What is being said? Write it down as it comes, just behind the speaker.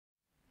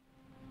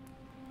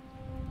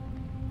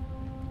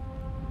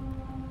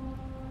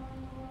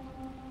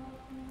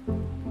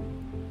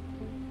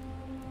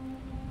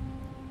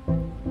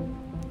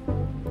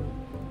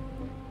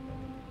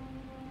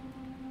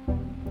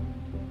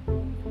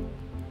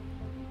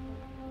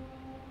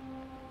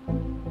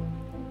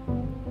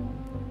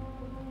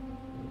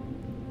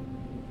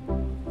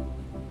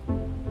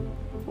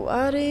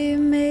What do you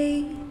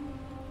mean?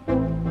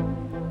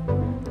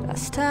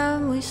 Last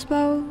time we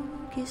spoke,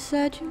 you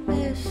said you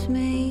miss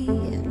me,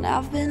 and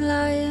I've been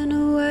lying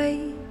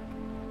awake,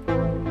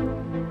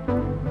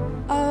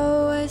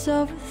 always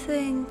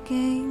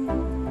overthinking.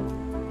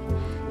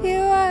 You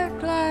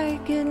act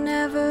like it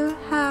never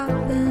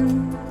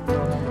happened.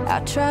 I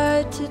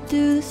tried to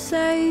do the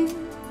same,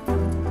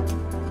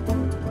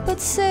 but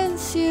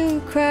since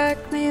you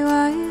cracked me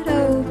wide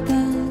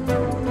open,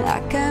 I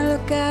can't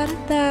look at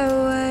it that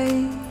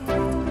way.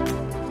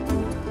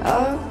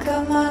 Oh,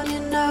 come on, you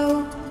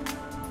know,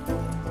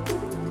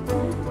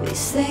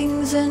 these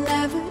things are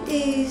never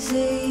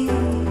easy.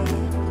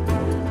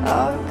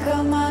 Oh,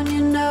 come on,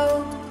 you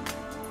know,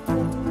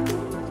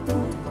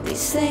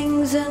 these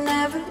things are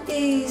never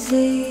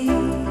easy.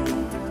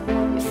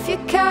 If you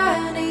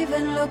can't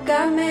even look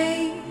at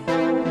me,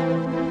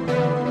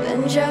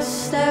 then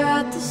just stare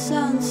at the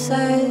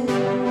sunset.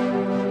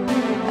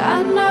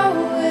 I know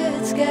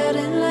it's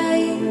getting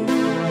late,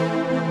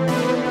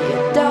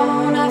 you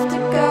don't have to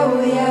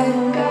go yet.